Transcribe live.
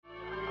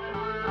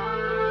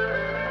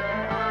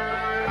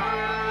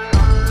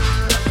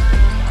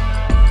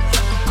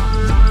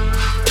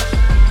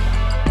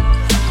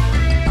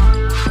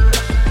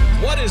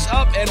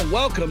up, and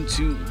welcome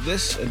to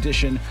this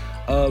edition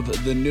of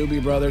the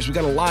Newbie Brothers. We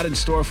got a lot in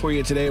store for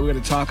you today. We're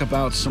going to talk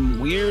about some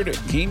weird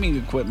gaming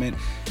equipment,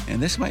 and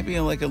this might be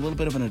like a little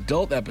bit of an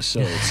adult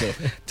episode, so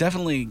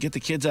definitely get the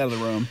kids out of the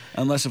room,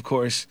 unless, of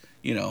course,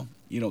 you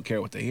don't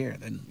care what they hear.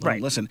 Then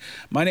right. Listen,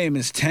 my name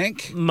is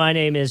Tank. My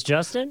name is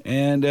Justin.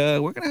 And we're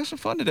going to have some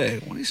fun today.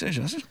 What do you say,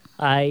 Justin?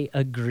 I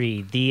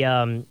agree.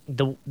 The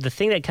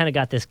thing that kind of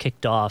got this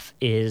kicked off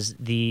is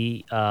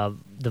the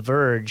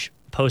Verge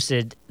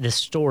posted this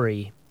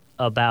story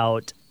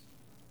about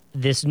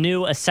this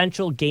new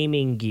essential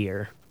gaming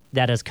gear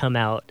that has come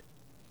out.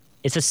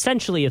 It's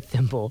essentially a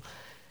thimble,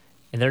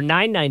 and they're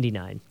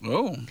 $9.99.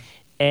 Oh.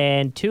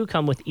 And two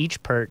come with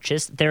each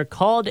purchase. They're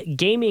called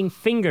gaming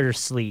finger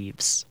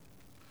sleeves.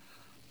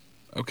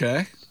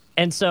 Okay.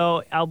 And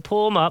so I'll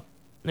pull them up.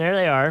 There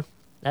they are.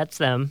 That's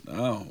them.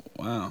 Oh,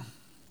 wow.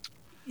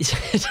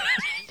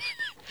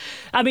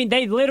 I mean,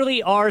 they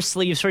literally are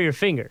sleeves for your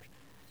finger.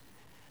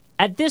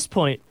 At this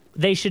point,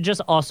 they should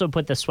just also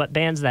put the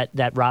sweatbands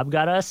that Rob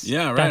got us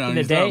back in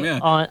the day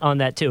on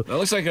that too. That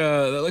looks like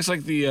the looks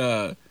like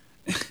the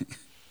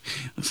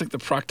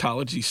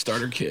proctology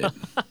starter kit.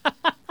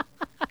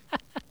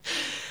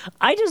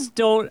 I just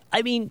don't.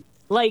 I mean,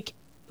 like,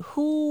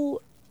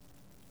 who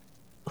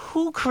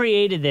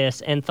created this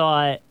and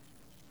thought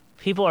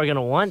people are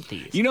gonna want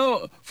these?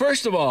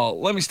 First of all,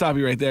 let me stop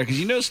you right there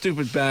because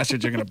stupid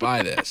bastards are gonna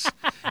buy this.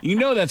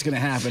 That's gonna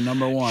happen.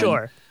 Number one.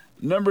 Sure.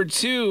 Number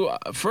two,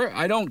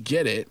 I don't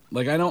get it.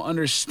 Like, I don't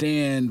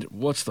understand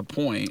what's the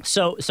point.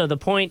 So the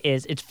point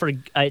is, it's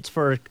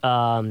for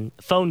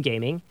phone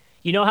gaming.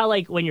 You know how,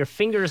 like, when your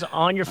finger's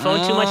on your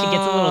phone too much, it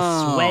gets a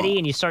little sweaty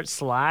and you start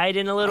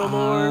sliding a little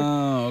more?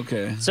 Oh,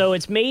 okay. So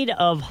it's made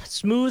of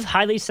smooth,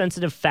 highly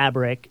sensitive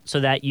fabric so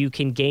that you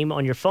can game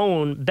on your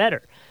phone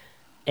better.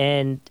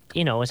 And,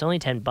 it's only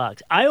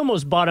 $10. I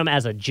almost bought them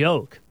as a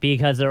joke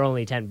because they're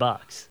only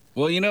 $10.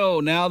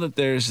 Well, now that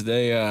there's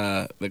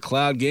the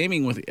cloud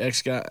gaming with the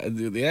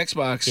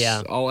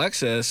Xbox All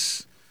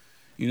Access,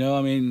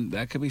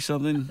 that could be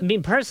something. I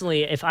mean,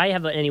 personally, if I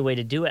have any way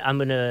to do it, I'm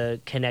gonna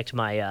connect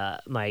my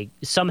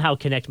somehow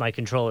connect my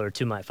controller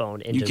to my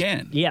phone. You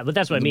can. Yeah, but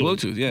that's what I mean.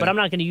 Bluetooth, yeah. But I'm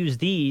not gonna use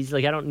these.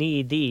 Like, I don't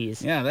need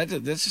these. Yeah, that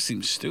just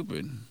seems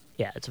stupid.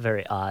 Yeah, it's a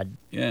very odd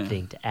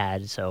thing to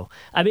add. So,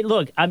 I mean,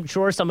 look, I'm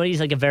sure somebody's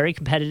like a very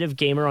competitive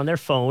gamer on their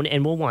phone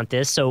and will want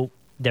this. So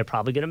they're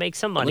probably going to make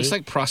some money. It looks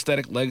like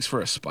prosthetic legs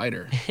for a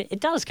spider. It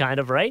does kind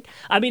of, right?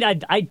 I mean,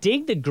 I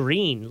dig the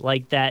green,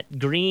 like that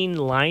green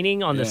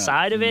lining on the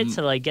side of it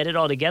to like get it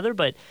all together,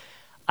 but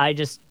I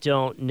just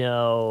don't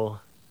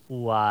know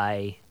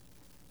why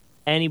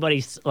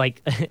anybody's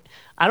like,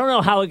 I don't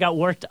know how it got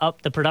worked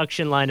up the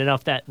production line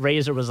enough that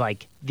Razer was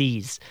like,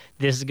 this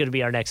is going to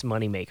be our next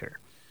moneymaker.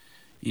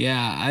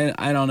 Yeah,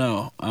 I don't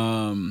know.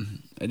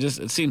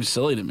 It seems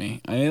silly to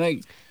me. I mean,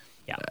 like,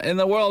 in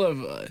the world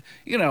of,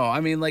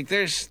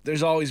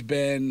 there's always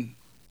been,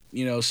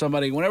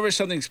 somebody, whenever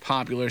something's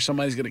popular,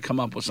 somebody's going to come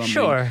up with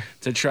something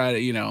to try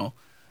to,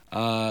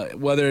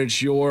 whether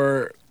it's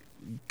your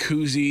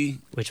koozie.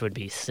 Which would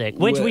be sick.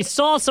 Which we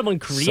saw someone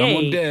create.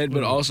 Someone did,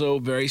 but also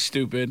very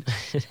stupid.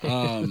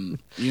 People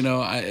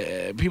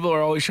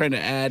are always trying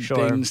to add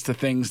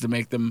things to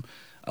make them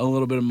a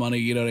little bit of money,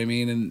 you know what I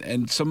mean?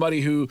 And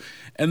somebody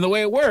and the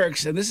way it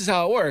works, and this is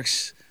how it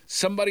works,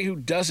 somebody who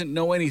doesn't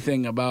know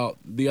anything about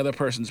the other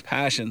person's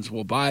passions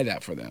will buy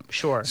that for them.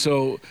 Sure.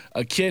 So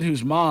a kid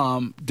whose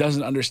mom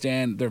doesn't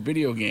understand their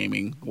video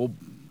gaming will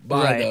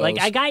buy those like,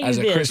 I got you as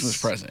this. A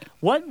Christmas present.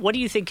 What do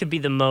you think could be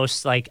the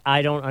most, like,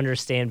 I don't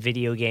understand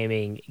video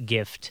gaming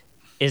gift?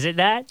 Is it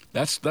that?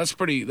 That's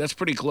pretty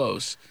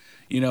close.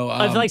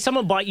 If like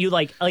someone bought you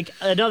like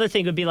another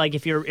thing would be like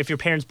if your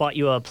parents bought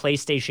you a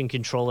PlayStation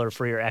controller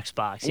for your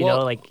Xbox,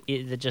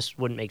 it just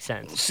wouldn't make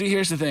sense. See,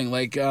 here's the thing,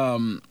 like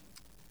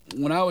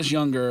when I was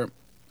younger,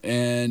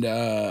 and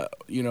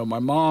my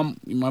mom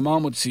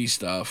would see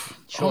stuff.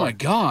 Sure. Oh my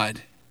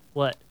God!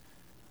 What?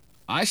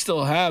 I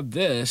still have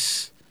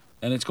this,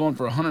 and it's going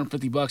for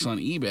 $150 on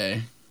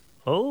eBay.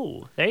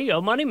 Oh, there you go,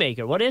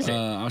 moneymaker. What is it?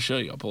 I'll show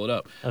you. I'll pull it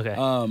up. Okay.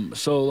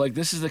 So like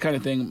this is the kind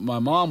of thing my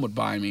mom would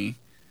buy me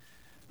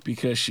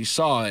because she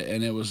saw it,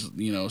 and it was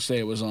say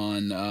it was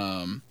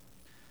on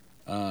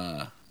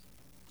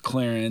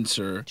clearance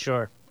or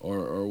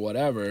or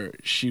whatever.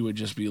 She would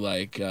just be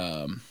like.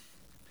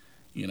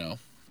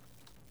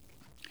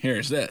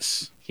 Here's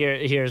this.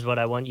 Here's what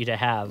I want you to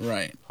have.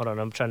 Right. Hold on,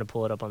 I'm trying to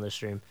pull it up on the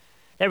stream.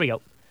 There we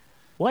go.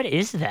 What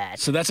is that?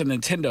 So that's a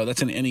Nintendo.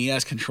 That's an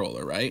NES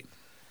controller, right?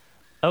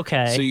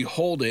 Okay. So you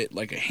hold it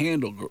like a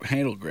handle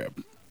grip.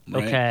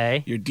 Right?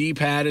 Okay. Your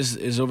D-pad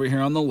is over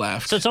here on the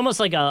left. So it's almost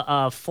like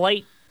a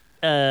flight.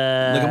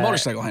 Like a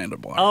motorcycle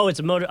handlebar. Oh, it's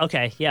a motor.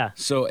 Okay, yeah.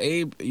 So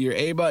your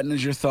A button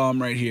is your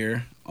thumb right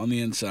here on the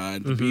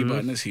inside. The B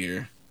button is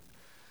here.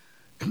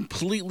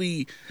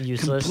 Completely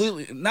useless.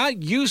 Completely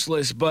not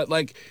useless, but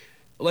like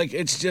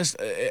it's just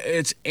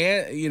it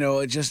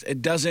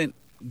doesn't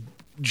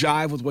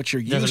jive with what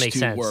you're used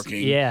to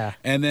working. Yeah.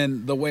 And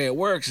then the way it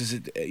works is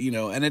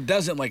and it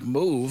doesn't like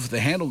move. The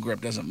handle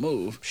grip doesn't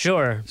move.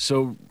 Sure.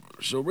 So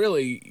So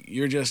really,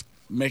 you're just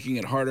making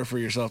it harder for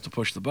yourself to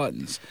push the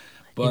buttons.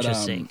 But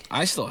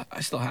I still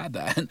had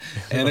that,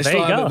 and I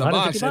still have it in the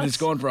box, and it's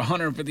going for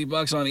 $150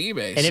 on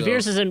eBay. And if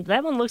yours isn't,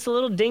 that one looks a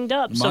little dinged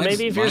up. So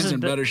maybe if yours is in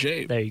better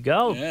shape, there you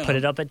go. Yeah, put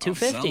it up at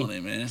 $250.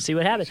 It, man. See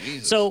what happens.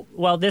 Jesus. So,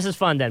 well, this is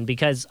fun then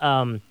because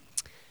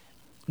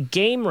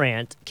Game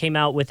Rant came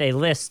out with a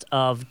list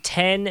of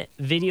 10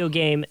 video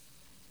game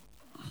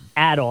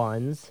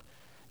add-ons.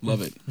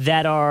 Love it.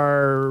 That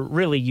are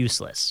really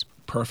useless.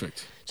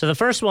 Perfect. So the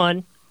first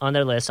one on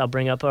their list, I'll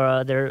bring up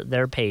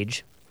their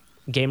page.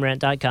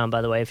 GameRant.com,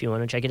 by the way, if you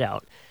want to check it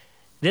out.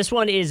 This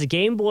one is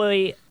Game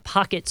Boy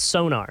Pocket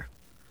Sonar.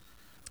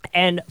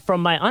 And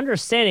from my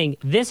understanding,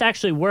 this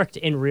actually worked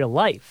in real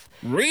life.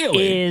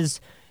 Really? Is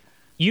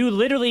you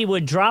literally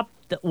would drop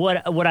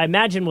what I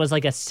imagine was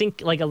like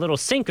a little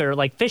sinker,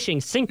 like fishing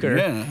sinker,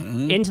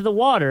 into the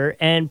water.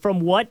 And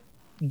from what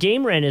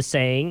GameRant is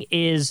saying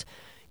is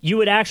you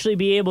would actually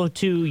be able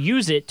to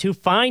use it to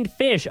find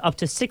fish up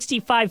to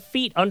 65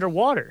 feet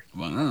underwater.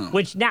 Wow.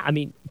 Which now, I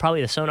mean,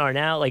 probably the sonar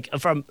now,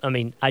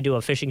 I do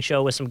a fishing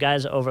show with some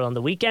guys over on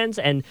the weekends,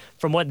 and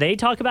from what they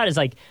talk about is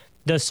like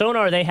the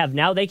sonar they have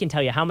now, they can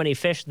tell you how many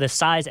fish, the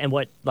size, and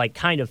what like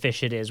kind of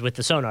fish it is with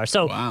the sonar.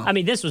 So, wow. I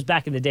mean, this was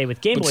back in the day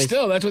with Game Boys. But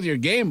still, that's with your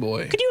Game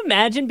Boy. Could you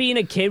imagine being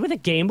a kid with a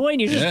Game Boy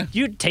and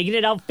you're taking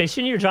it out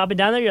fishing, you're dropping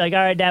down there, you're like, all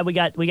right, Dad, we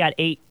got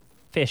 8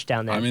 fish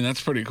down there. I mean, that's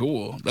pretty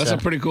cool. That's a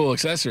pretty cool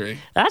accessory.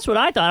 That's what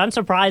I thought. I'm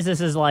surprised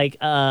this is like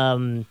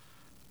on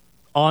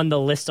the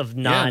list of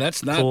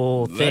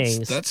cool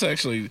things. That's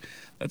actually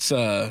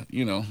I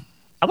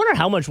wonder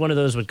how much one of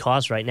those would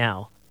cost right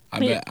now. I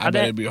bet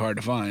it'd be hard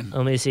to find.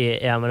 Let me see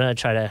it. Yeah, I'm gonna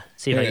try to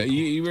see.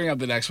 You bring up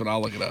the next one.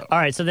 I'll look it up. All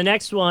right. So the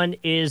next one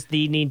is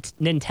the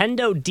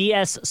Nintendo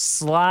DS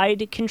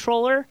slide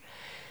controller.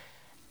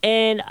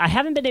 And I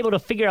haven't been able to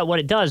figure out what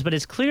it does, but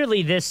it's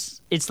clearly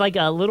it's like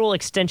a little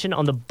extension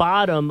on the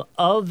bottom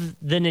of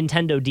the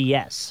Nintendo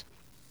DS.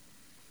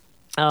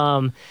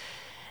 But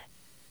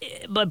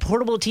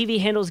portable TV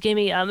handles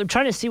gaming. I'm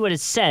trying to see what it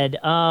said.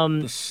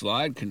 The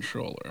slide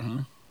controller,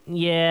 huh?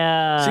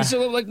 Yeah. See,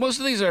 so like most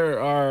of these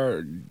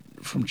are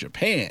from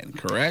Japan,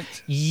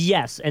 correct?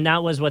 Yes, and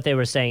that was what they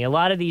were saying. A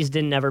lot of these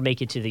didn't ever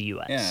make it to the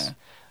U.S. Yeah.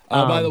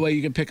 By the way,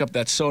 you can pick up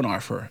that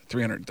sonar for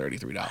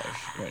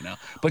 $333 right now.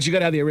 But you got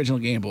to have the original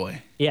Game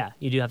Boy. Yeah,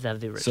 you do have to have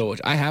the original.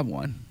 So I have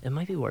one. It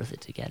might be worth it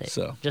to get it.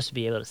 So. Just to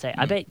be able to say.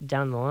 I bet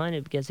down the line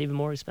it gets even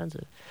more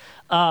expensive.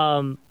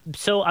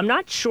 So I'm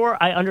not sure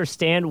I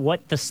understand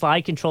what the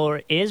slide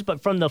controller is,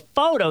 but from the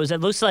photos, it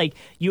looks like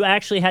you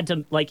actually had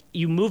to,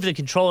 you move the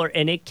controller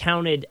and it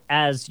counted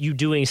as you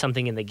doing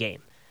something in the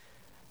game.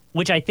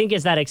 Which I think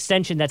is that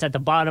extension that's at the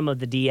bottom of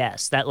the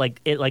DS. That,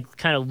 it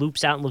kind of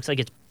loops out and looks like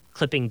it's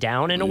clipping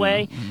down in a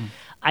way. Mm-hmm.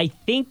 I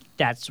think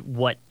that's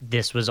what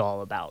this was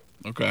all about.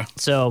 Okay.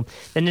 So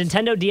the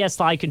Nintendo DS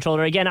slide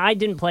controller, again, I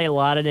didn't play a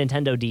lot of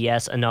Nintendo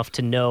DS enough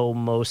to know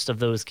most of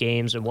those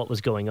games and what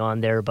was going on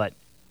there, but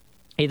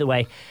either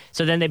way.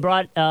 So then they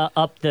brought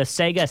up the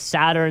Sega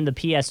Saturn, the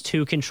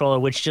PS2 controller,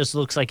 which just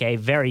looks like a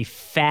very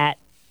fat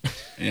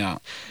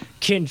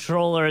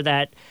controller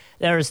that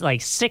there's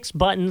 6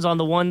 buttons on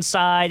the one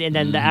side and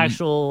then the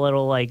actual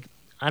little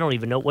I don't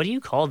even know. What do you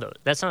call those?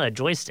 That's not a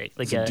joystick.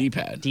 It's a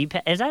D-pad.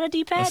 D-pad? Is that a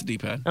D-pad? That's a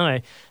D-pad. All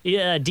right.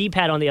 Yeah, a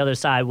D-pad on the other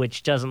side,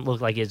 which doesn't look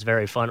like it's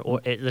very fun,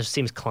 or it just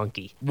seems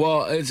clunky.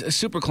 Well, it's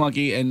super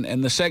clunky, and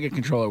the Sega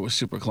controller was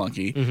super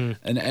clunky.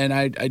 Mm-hmm. And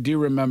I do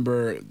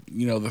remember, the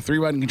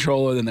 3-button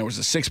controller, then there was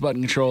a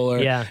 6-button controller.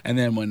 Yeah. And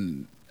then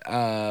when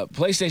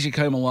PlayStation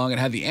came along, it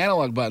had the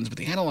analog buttons, but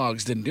the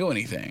analogs didn't do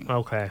anything.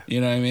 Okay.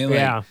 You know what I mean?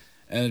 Yeah.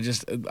 And it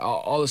just,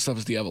 all this stuff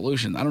is the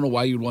evolution. I don't know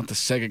why you'd want the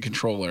Sega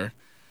controller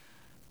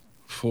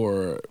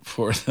for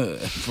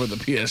the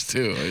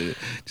PS2. It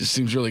just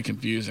seems really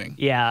confusing.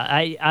 Yeah,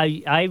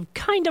 I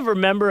kind of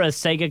remember a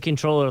Sega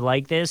controller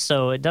like this,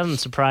 so it doesn't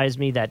surprise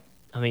me that.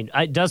 I mean,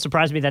 it does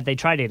surprise me that they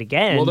tried it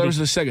again. Well, there was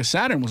the Sega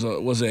Saturn.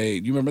 Was a.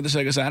 You remember the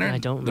Sega Saturn? I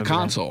don't remember the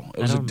console.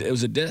 That. It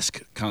was a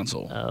disc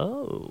console.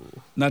 Oh.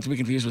 Not to be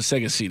confused with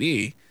Sega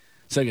CD.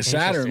 Sega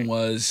Saturn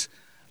was.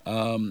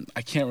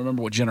 I can't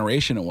remember what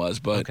generation it was,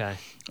 but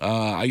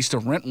I used to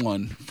rent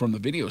one from the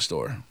video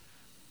store.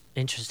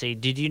 Interesting.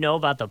 Did you know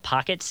about the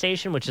Pocket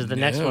Station, which is the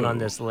next one on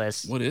this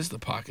list? What is the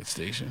Pocket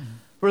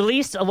Station?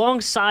 Released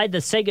alongside the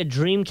Sega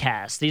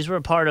Dreamcast. These were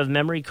a part of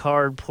Memory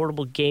Card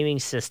Portable Gaming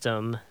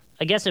System.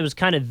 I guess it was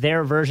kind of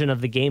their version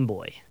of the Game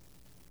Boy,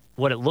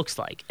 what it looks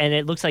like. And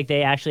it looks like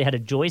they actually had a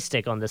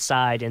joystick on the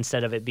side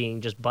instead of it being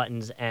just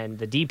buttons and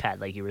the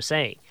D-pad, like you were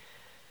saying.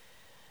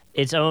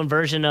 Its own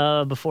version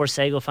of before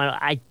Sega Final.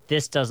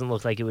 This doesn't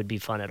look like it would be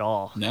fun at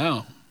all.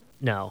 No.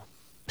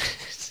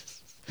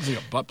 It's like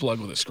a butt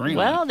plug with a screen.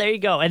 Well, there you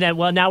go. And then,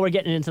 now we're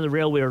getting into the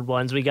real weird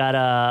ones. We got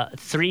a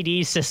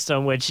 3D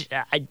system, which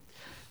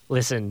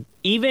listen,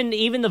 even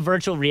the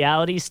virtual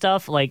reality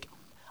stuff,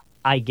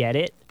 I get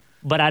it,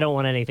 but I don't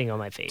want anything on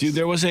my face. Dude,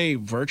 there was a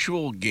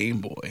virtual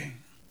Game Boy.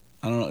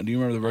 I don't know. Do you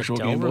remember the virtual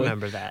Game Boy? I don't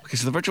remember that.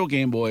 Because the virtual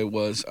Game Boy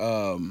was,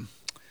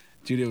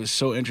 dude, it was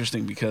so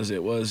interesting because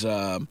it was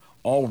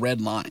all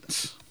red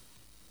lines.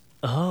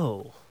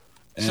 Oh.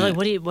 So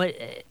like, what?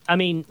 I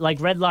mean,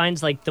 like red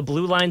lines, like the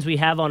blue lines we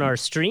have on our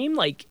stream,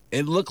 like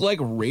it looked like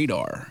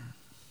radar.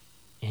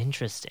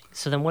 Interesting.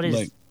 So then, what is?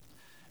 Like,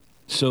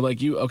 so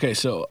like you okay?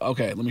 So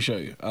okay, let me show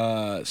you.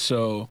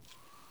 So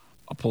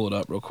I'll pull it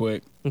up real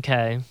quick.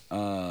 Okay.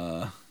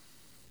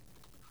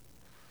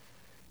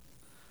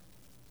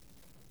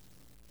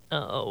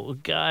 Oh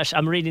gosh,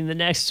 I'm reading the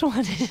next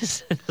one.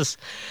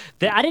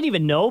 I didn't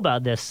even know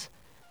about this.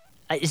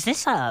 Is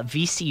this a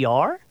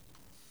VCR?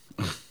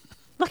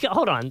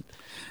 Hold on.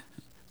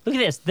 Look at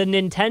this. The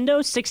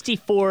Nintendo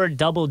 64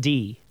 Double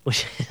D.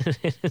 Which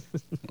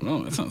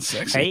oh, that sounds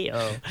sexy.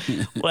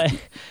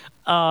 Hey,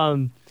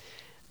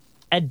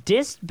 a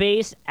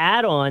disc-based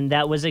add-on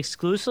that was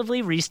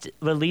exclusively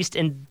released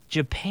in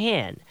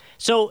Japan.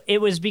 So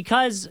it was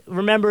because,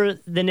 remember,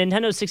 the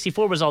Nintendo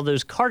 64 was all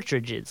those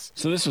cartridges.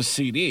 So this was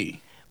CD.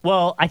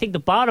 Well, I think the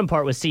bottom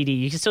part was CD.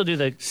 You can still do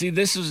the... See,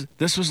 this was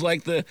the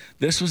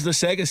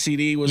Sega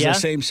CD was the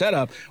same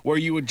setup where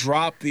you would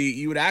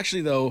you would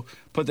actually, though,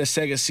 put the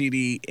Sega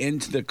CD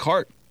into the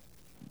cart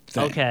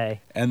thing. Okay.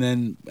 And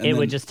then... it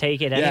would just take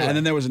it anyway. Yeah, and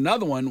then there was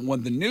another one,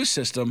 the new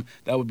system,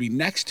 that would be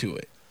next to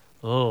it.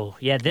 Oh,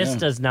 yeah, this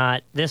was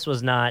not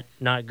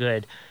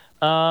good.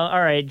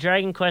 All right,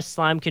 Dragon Quest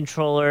Slime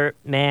Controller,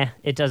 meh,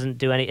 it doesn't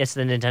do any. It's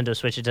the Nintendo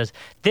Switch, it does.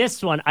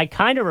 This one, I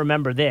kind of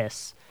remember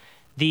this.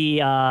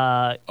 The,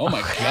 Oh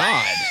my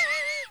God.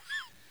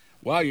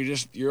 Wow,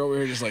 you're over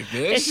here just like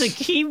this? It's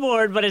a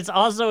keyboard, but it's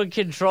also a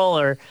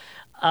controller.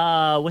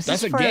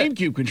 That's a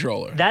GameCube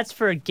controller. That's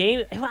for a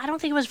game. I don't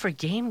think it was for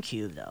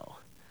GameCube, though.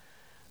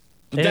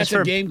 But that's a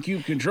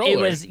GameCube controller. It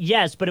was,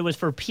 yes, but it was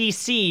for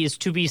PCs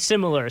to be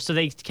similar. So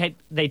they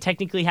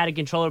technically had a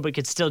controller, but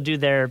could still do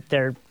their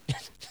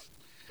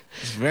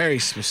It's very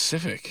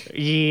specific.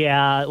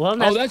 Yeah.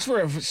 Well, that's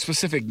for a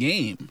specific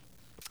game.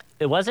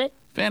 Was it?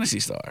 Phantasy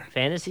Star.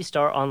 Phantasy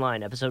Star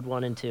Online, Episode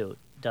 1 and 2.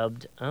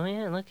 Dubbed, oh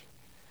yeah, look.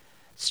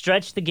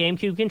 Stretch the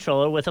GameCube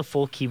controller with a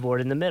full keyboard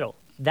in the middle.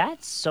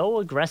 That's so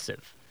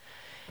aggressive.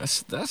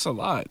 That's a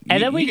lot.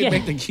 And then we can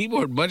make the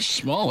keyboard much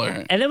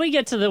smaller. And then we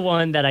get to the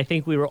one that I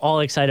think we were all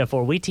excited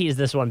for. We teased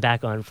this one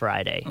back on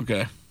Friday.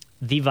 Okay.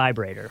 The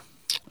vibrator.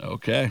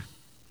 Okay.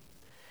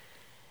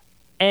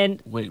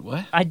 And wait,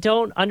 what? I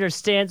don't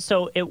understand.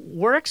 So it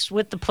works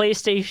with the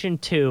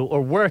PlayStation 2,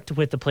 or worked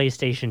with the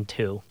PlayStation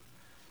 2.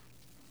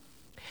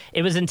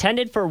 It was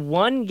intended for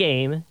one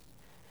game,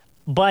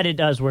 but it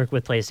does work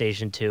with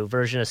PlayStation 2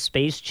 version of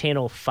Space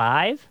Channel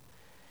 5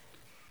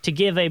 to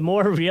give a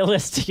more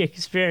realistic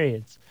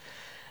experience.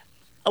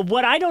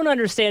 What I don't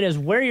understand is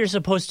where you're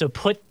supposed to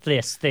put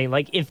this thing.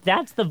 Like, if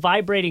that's the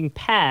vibrating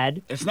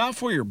pad... It's not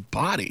for your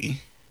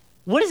body.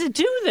 What does it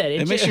do then?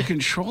 It makes your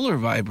controller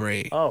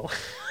vibrate. Oh.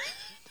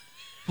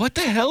 What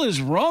the hell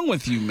is wrong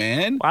with you,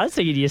 man? Well, I was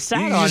thinking you sat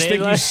on it. You just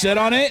think you sit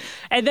on it?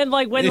 And then,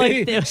 like, when,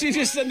 like... She's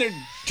just sitting there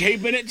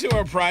taping it to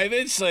her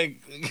privates, like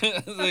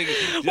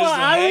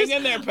hang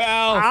in there,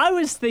 pal. I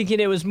was thinking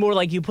it was more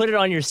like you put it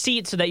on your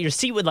seat so that your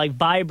seat would, like,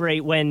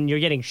 vibrate when you're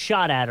getting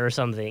shot at or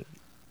something.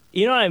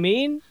 You know what I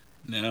mean?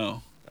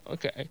 No.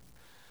 Okay.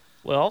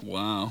 Well,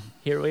 wow.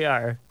 Here we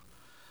are.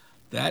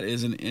 That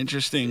is an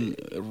interesting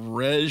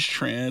Res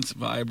Trans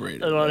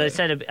vibrator. Well, they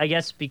said, I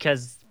guess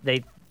because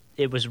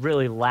it was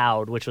really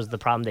loud, which was the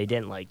problem they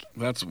didn't like.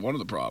 That's one of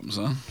the problems,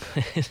 huh?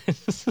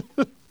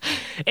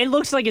 It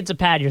looks like it's a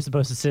pad you're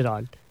supposed to sit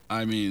on.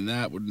 I mean,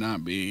 that would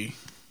not be...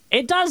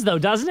 It does, though,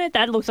 doesn't it?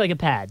 That looks like a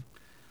pad.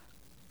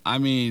 I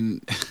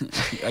mean,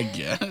 I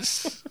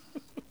guess.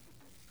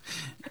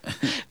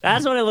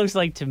 That's what it looks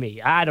like to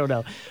me. I don't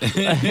know.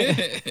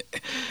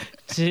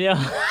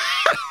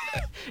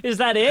 Is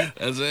that it?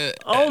 That's it.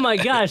 Oh my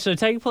gosh! So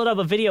Tech pulled up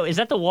a video. Is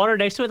that the water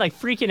next to it, like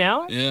freaking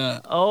out? Yeah.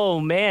 Oh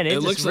man, it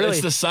looks like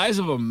it's the size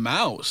of a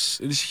mouse.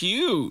 It's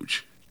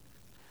huge.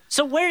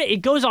 So where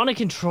it goes on a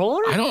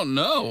controller? I don't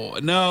know.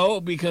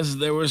 No, because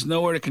there was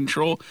nowhere to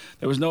control.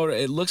 There was nowhere.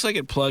 It looks like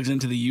it plugs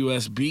into the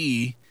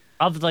USB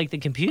of like the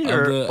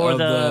computer or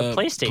the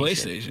PlayStation.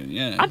 PlayStation,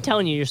 yeah. I'm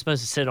telling you, you're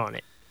supposed to sit on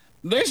it.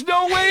 There's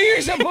no way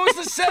you're supposed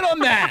to sit on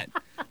that.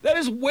 That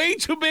is way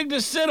too big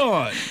to sit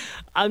on.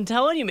 I'm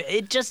telling you,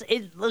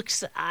 it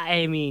looks,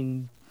 I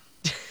mean...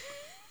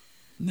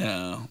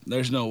 No,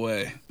 there's no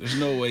way. There's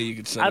no way you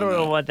could sit on that. I don't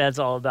know what that's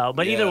all about.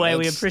 But either way,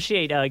 we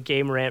appreciate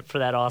Game Rant for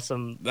that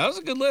awesome... That was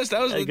a good list.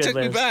 It took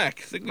me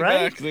back.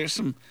 Right?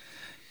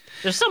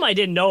 There's some I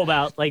didn't know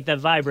about, like the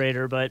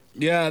vibrator, but...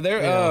 Yeah,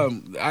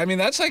 I mean,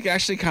 that's like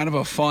actually kind of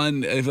a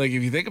fun, if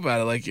you think about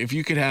it, like if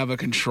you could have a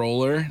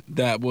controller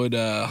that would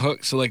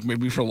hook, so like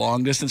maybe for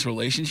long distance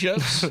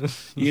relationships,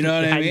 you know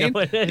what I mean?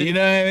 You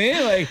know what I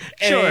mean? Like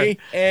sure.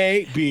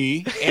 A,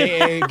 B,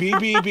 A, B,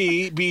 B,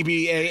 B, B,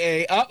 B,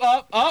 A, up.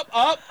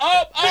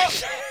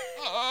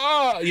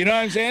 You know what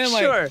I'm saying?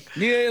 Like, sure.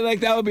 Yeah,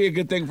 like that would be a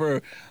good thing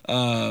for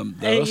those.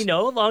 And,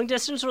 long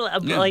distance,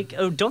 like,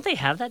 don't they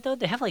have that though?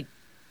 They have like...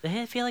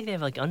 I feel like they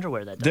have like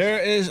underwear that does There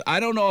that. is. I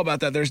don't know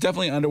about that. There's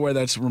definitely underwear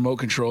that's remote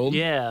controlled.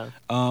 Yeah.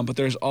 But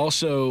there's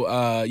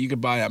also you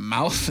could buy a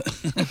mouth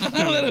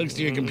that hooks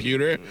to your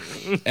computer,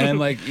 and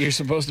like you're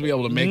supposed to be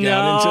able to make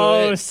out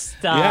into it.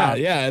 Stop.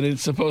 Yeah, and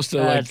it's supposed to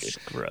That's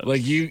gross.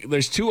 like you.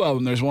 There's two of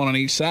them. There's one on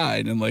each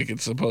side, and like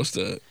it's supposed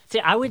to.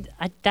 See,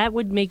 that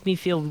would make me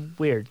feel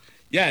weird.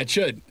 Yeah, it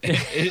should.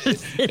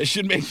 It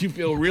should make you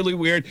feel really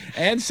weird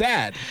and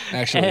sad,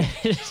 actually.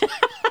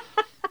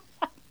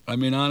 I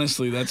mean,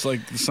 honestly, that's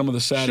like some of the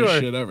saddest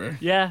shit ever.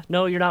 Yeah,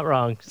 no, you're not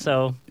wrong.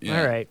 So, Yeah.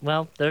 all right.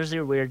 Well, there's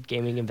your weird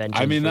gaming invention.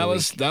 I mean, for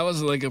that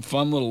was like a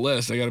fun little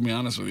list. I got to be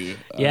honest with you.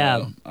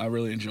 Yeah. I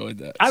really enjoyed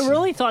that. I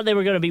really thought they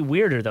were going to be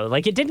weirder, though.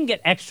 Like, it didn't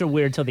get extra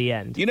weird till the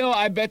end. You know,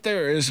 I bet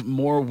there is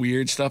more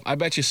weird stuff. I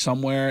bet you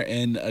somewhere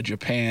in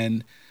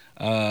Japan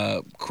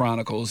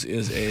Chronicles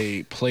is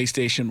a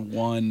PlayStation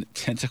 1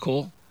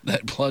 tentacle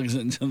that plugs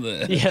into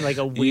the... Yeah, like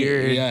a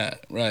weird... Yeah,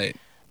 right.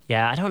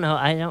 Yeah, I don't know.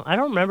 I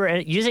don't remember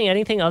using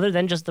anything other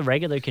than just the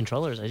regular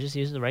controllers. I just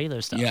used the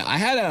regular stuff. Yeah, I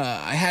had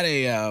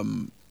a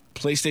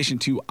PlayStation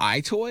 2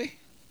 iToy.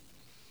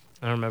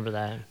 I don't remember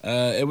that.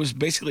 It was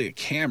basically a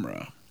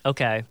camera.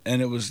 Okay.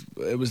 And it was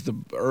the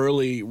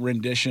early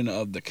rendition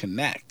of the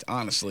Kinect,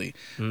 honestly,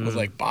 with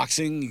like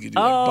boxing. You could do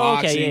like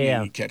boxing, okay, yeah.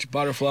 and you catch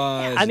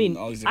butterflies. I mean, and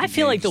all these I different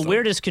feel like games the and stuff.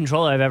 weirdest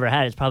controller I've ever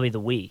had is probably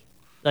the Wii.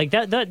 Like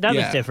that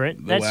was different.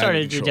 the That wagon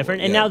started to be controller,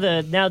 different. And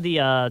yeah. now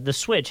the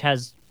Switch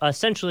has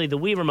essentially the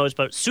Wii remotes,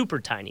 but super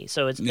tiny.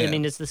 So it's I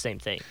mean it's the same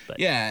thing. But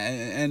yeah,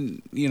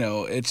 and you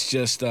know it's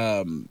just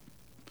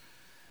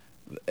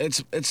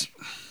it's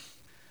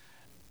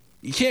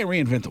you can't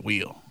reinvent the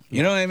wheel.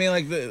 You know what I mean?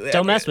 Like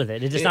don't mess with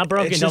it. If it's not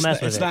broken, don't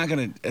mess with it's it. Not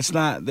gonna. It's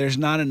not. There's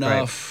not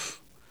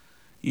enough.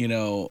 Right. You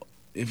know,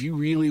 if you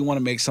really want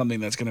to make something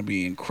that's going to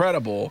be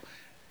incredible,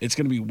 it's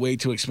going to be way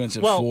too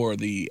expensive for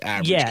the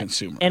average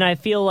consumer. And I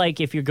feel like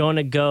if you're going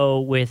to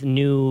go with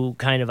new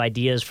kind of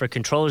ideas for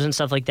controllers and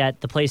stuff like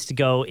that, the place to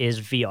go is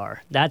VR.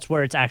 That's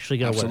where it's actually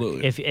going to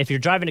work. If you're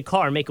driving a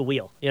car, make a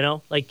wheel. You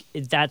know, like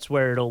that's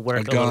where it'll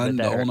work a little bit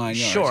better. The whole 9 yards.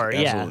 Sure,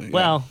 Absolutely, yeah.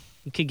 Well,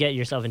 you could get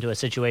yourself into a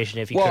situation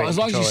if you. Well, as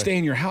long as you stay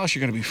in your house,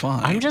 you're going to be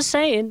fine. I'm just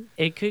saying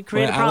it could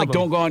create a problem. Like,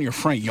 don't go in your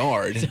front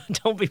yard.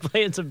 Don't be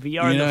playing some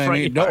VR in the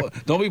front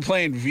yard. Don't be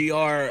playing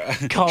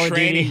VR Call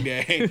training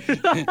day.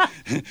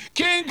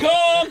 King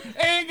Kong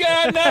ain't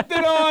got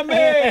nothing on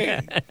me.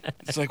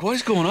 It's like, what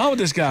is going on with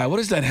this guy? What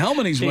is that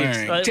helmet he's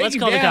wearing? Let's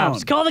call the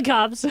cops. Call the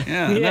cops.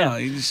 Yeah, no,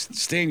 you just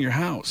stay in your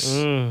house.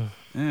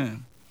 Yeah.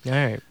 All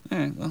right.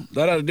 Well,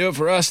 that ought to do it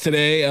for us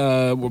today.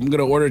 I'm going to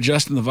order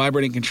Justin the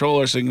vibrating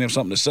controller so he can have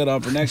something to sit on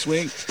for next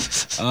week.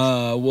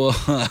 We'll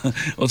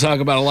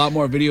talk about a lot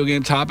more video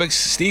game topics.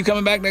 Steve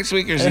coming back next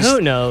week, or is who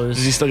knows?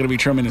 Is he still going to be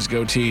trimming his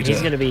goatee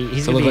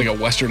to look like a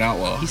Western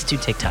outlaw? He's too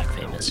TikTok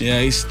famous.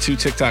 Yeah, he's too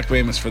TikTok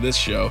famous for this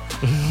show.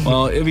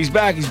 Well, if he's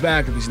back, he's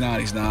back. If he's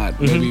not, he's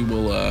not. Maybe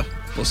we'll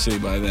see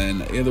by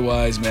then.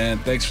 Otherwise, man,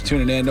 thanks for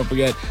tuning in. Don't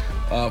forget,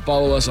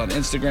 follow us on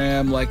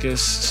Instagram, like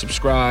us,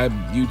 subscribe,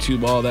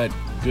 YouTube, all that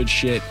good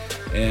shit,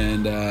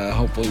 and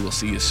hopefully we'll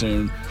see you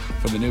soon.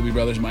 For the Newbie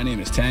Brothers, my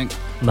name is Tank.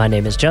 My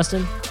name is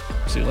Justin.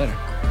 See you later.